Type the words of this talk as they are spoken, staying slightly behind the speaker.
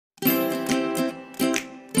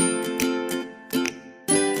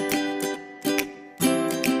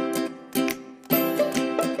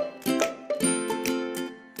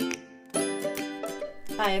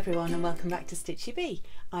Hi everyone and welcome back to Stitchy Bee.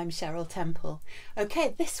 I'm Cheryl Temple.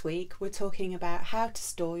 Okay, this week we're talking about how to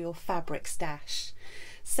store your fabric stash.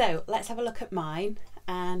 So let's have a look at mine,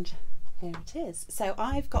 and here it is. So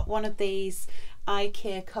I've got one of these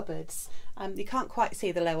Ikea cupboards. You can't quite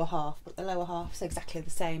see the lower half, but the lower half is exactly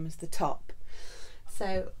the same as the top.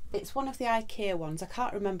 So it's one of the Ikea ones. I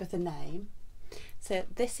can't remember the name. So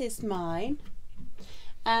this is mine,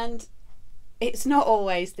 and it's not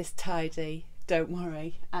always this tidy, don't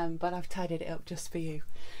worry, but I've tidied it up just for you.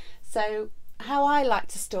 So how I like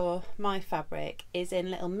to store my fabric is in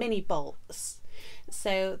little mini bolts.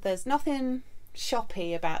 So there's nothing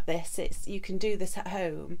shoppy about this. You can do this at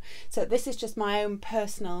home. So this is just my own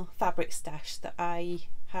personal fabric stash that I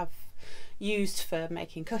have used for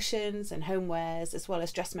making cushions and homewares as well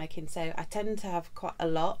as dressmaking. So I tend to have quite a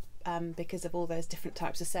lot because of all those different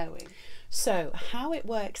types of sewing. So how it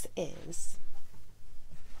works is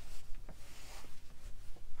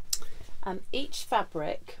each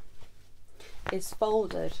fabric is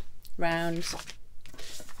folded round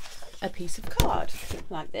a piece of card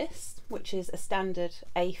like this, which is a standard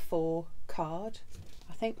A4 card.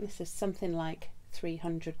 I think this is something like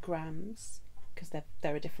 300 grams because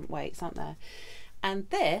there are different weights, aren't there? And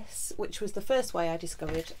this, which was the first way I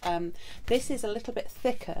discovered, this is a little bit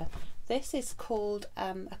thicker. This is called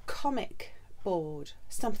a comic board,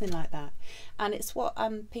 something like that, and it's what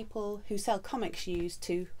people who sell comics use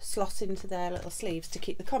to slot into their little sleeves to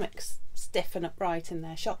keep the comics stiff and upright in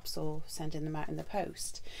their shops or sending them out in the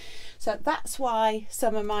post. So that's why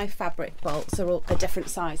some of my fabric bolts are all different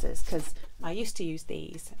sizes, because I used to use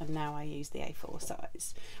these and now I use the A4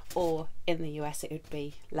 size, or in the US it would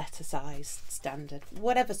be letter size standard,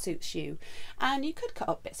 whatever suits you. And you could cut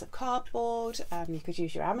up bits of cardboard, you could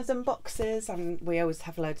use your Amazon boxes, and we always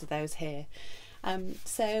have loads of those here.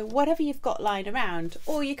 So whatever you've got lying around,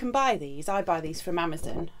 or you can buy these. I buy these from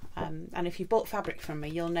Amazon, and if you bought fabric from me,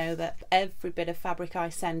 you'll know that every bit of fabric I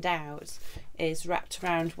send out is wrapped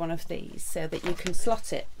around one of these so that you can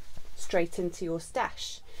slot it straight into your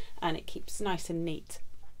stash and it keeps nice and neat.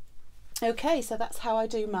 Okay, so that's how I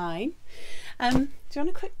do mine. Do you want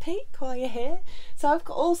a quick peek while you're here? So I've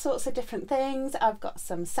got all sorts of different things. I've got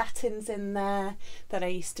some satins in there that I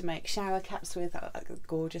used to make shower caps with, like a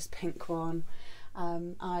gorgeous pink one.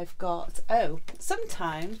 I've got,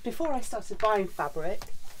 sometimes before I started buying fabric,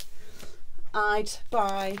 I'd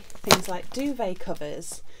buy things like duvet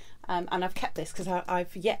covers, and I've kept this because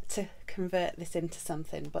I've yet to convert this into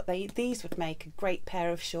something, but these would make a great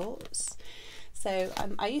pair of shorts. So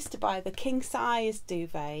I used to buy the king size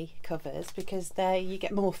duvet covers because you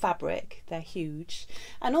get more fabric, they're huge,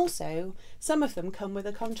 and also some of them come with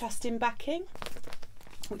a contrasting backing,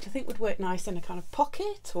 which I think would work nice in a kind of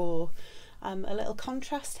pocket or a little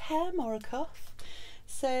contrast hem or a cuff.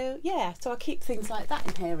 So yeah, so I keep things like that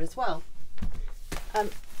in here as well.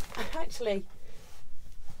 Actually,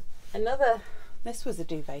 this was a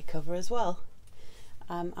duvet cover as well,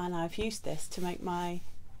 and I've used this to make my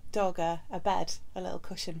dog a bed, a little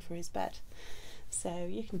cushion for his bed. So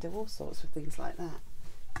you can do all sorts of things like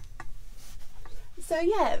that. So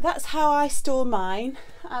yeah, that's how I store mine.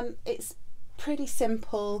 It's pretty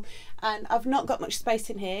simple, and I've not got much space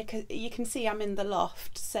in here because you can see I'm in the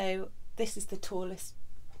loft, so this is the tallest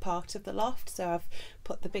part of the loft, so I've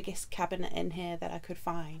put the biggest cabinet in here that I could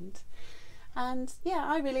find. And yeah,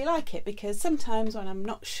 I really like it because sometimes when I'm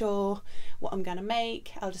not sure what I'm going to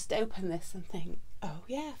make, I'll just open this and think, oh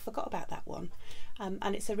yeah, I forgot about that one.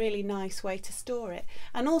 And it's a really nice way to store it.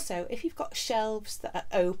 And also, if you've got shelves that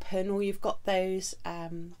are open, or you've got those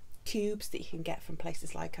cubes that you can get from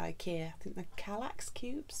places like Ikea, I think the Kallax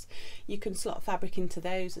cubes, you can slot fabric into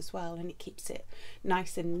those as well, and it keeps it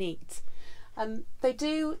nice and neat. You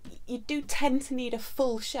do tend to need a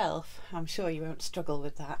full shelf. I'm sure you won't struggle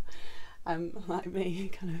with that. Like me, you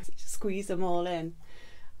kind of squeeze them all in.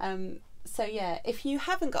 So yeah, if you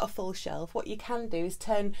haven't got a full shelf, what you can do is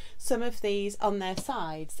turn some of these on their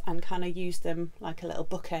sides and kind of use them like a little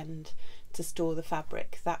bookend to store the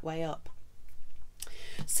fabric that way up.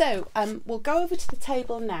 So we'll go over to the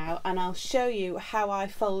table now, and I'll show you how I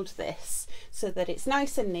fold this so that it's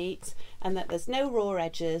nice and neat and that there's no raw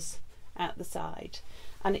edges out the side,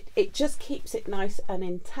 and it just keeps it nice and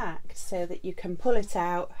intact so that you can pull it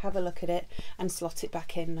out, have a look at it and slot it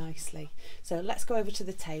back in nicely. So let's go over to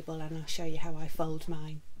the table and I'll show you how I fold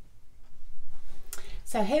mine.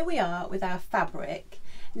 So here we are with our fabric.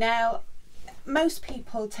 Now most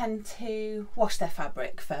people tend to wash their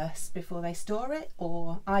fabric first before they store it,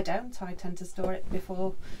 or I don't. I tend to store it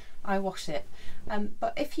before I wash it.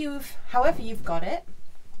 But however you've got it,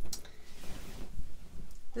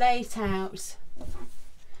 lay it out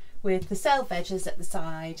with the self edges at the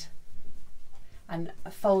side and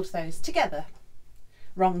fold those together,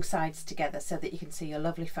 wrong sides together, so that you can see your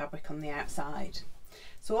lovely fabric on the outside.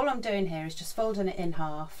 So all I'm doing here is just folding it in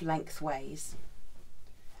half lengthways.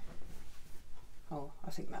 Oh,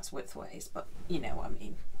 I think that's widthways, but you know what I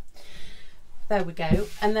mean. There we go.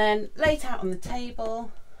 And then lay it out on the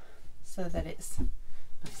table so that it's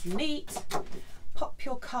nice and neat. Pop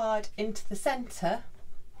your card into the centre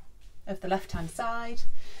of the left hand side.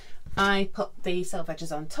 I put the self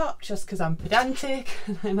edges on top just because I'm pedantic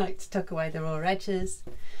and I like to tuck away the raw edges,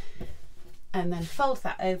 and then fold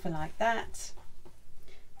that over like that,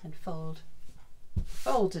 and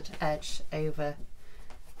folded edge over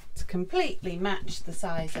to completely match the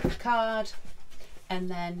size of the card, and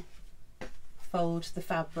then fold the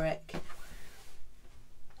fabric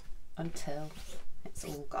until it's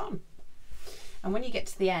all gone. And when you get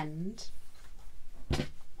to the end,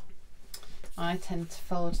 I tend to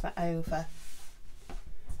fold that over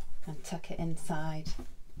and tuck it inside,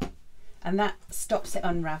 and that stops it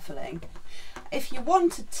unravelling. If you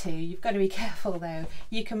wanted to, you've got to be careful though,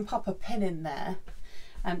 you can pop a pin in there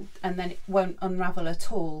and then it won't unravel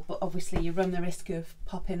at all, but obviously you run the risk of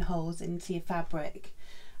popping holes into your fabric.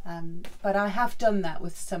 But I have done that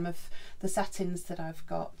with some of the satins that I've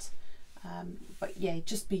got, but yeah,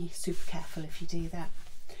 just be super careful if you do that.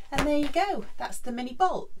 And there you go, that's the mini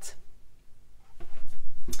bolt.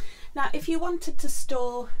 Now if you wanted to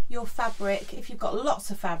store your fabric, if you've got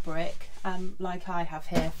lots of fabric like I have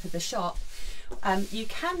here for the shop, you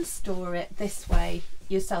can store it this way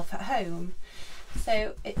yourself at home.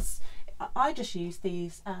 So I just use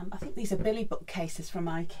these, I think these are Billy bookcases from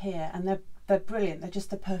Ikea, and they're brilliant, they're just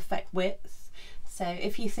the perfect width. So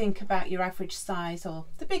if you think about your average size, or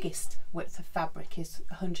the biggest width of fabric is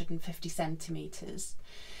 150 centimetres,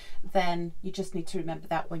 then you just need to remember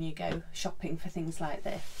that when you go shopping for things like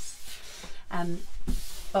this.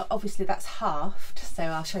 But obviously that's halved, so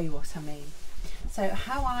I'll show you what I mean. So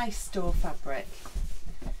how I store fabric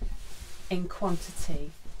in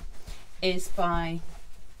quantity is by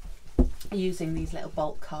using these little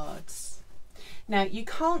bulk cards. Now you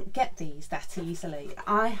can't get these that easily.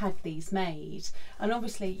 I had these made, and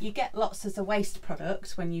obviously you get lots as a waste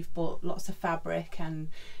product when you've bought lots of fabric and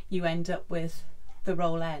you end up with the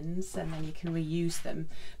roll ends and then you can reuse them.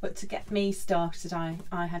 But to get me started,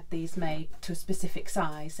 I had these made to a specific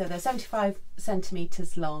size. So they're 75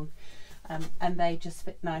 centimetres long, and they just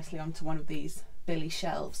fit nicely onto one of these Billy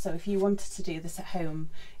shelves. So if you wanted to do this at home,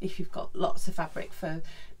 if you've got lots of fabric for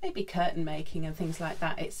maybe curtain making and things like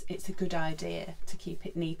that, it's a good idea to keep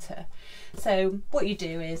it neater. So what you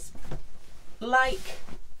do is, like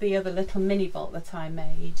the other little mini bolt that I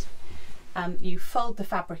made, you fold the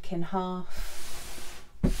fabric in half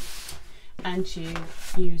and you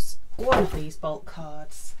use one of these bulk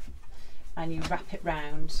cards and you wrap it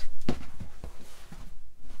round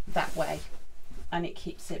that way, and it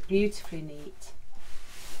keeps it beautifully neat,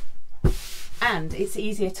 and it's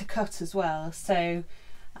easier to cut as well. So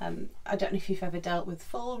I don't know if you've ever dealt with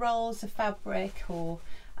full rolls of fabric or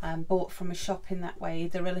bought from a shop in that way.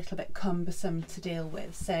 They're a little bit cumbersome to deal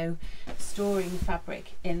with, so storing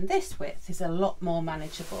fabric in this width is a lot more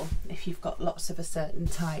manageable if you've got lots of a certain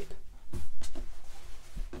type.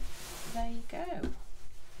 There you go.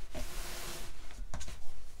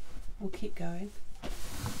 We'll keep going.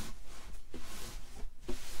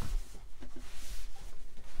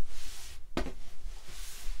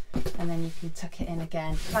 And then you can tuck it in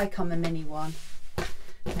again, like on the mini one,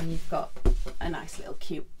 and you've got a nice little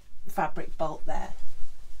cute fabric bolt there,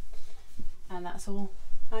 and that's all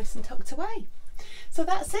nice and tucked away. So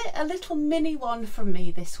that's it, a little mini one from me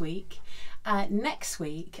this week. Next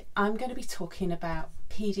week I'm going to be talking about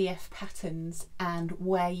PDF patterns and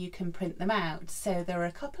where you can print them out. So there are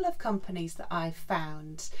a couple of companies that I've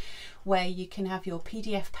found where you can have your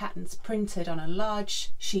PDF patterns printed on a large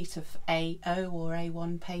sheet of A0 or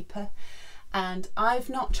A1 paper, and I've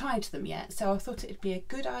not tried them yet, so I thought it'd be a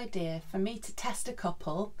good idea for me to test a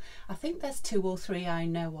couple. I think there's 2 or 3 I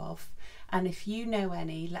know of, and if you know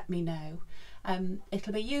any, let me know.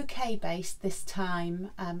 It'll be UK based this time,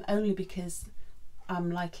 only because I'm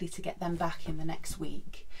likely to get them back in the next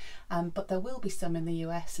week, but there will be some in the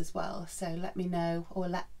US as well, so let me know, or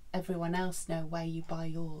let everyone else know where you buy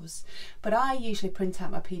yours. But I usually print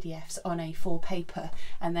out my PDFs on A4 paper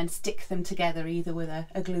and then stick them together either with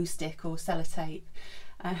a glue stick or sellotape.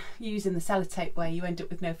 Using the sellotape way, you end up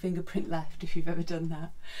with no fingerprint left if you've ever done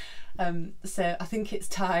that. So I think it's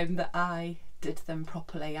time that I did them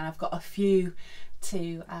properly, and I've got a few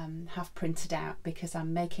to have printed out because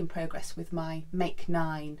I'm making progress with my Make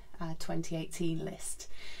 9 2018 list.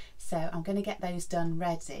 So I'm going to get those done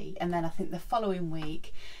ready, and then I think the following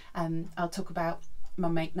week I'll talk about my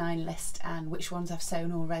Make 9 list and which ones I've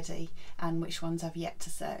sewn already and which ones I've yet to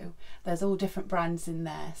sew. There's all different brands in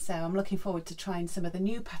there, so I'm looking forward to trying some of the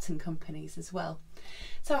new pattern companies as well.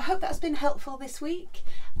 So I hope that's been helpful this week.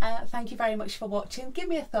 Thank you very much for watching. Give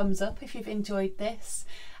me a thumbs up if you've enjoyed this,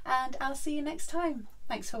 and I'll see you next time.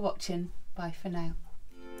 Thanks for watching. Bye for now.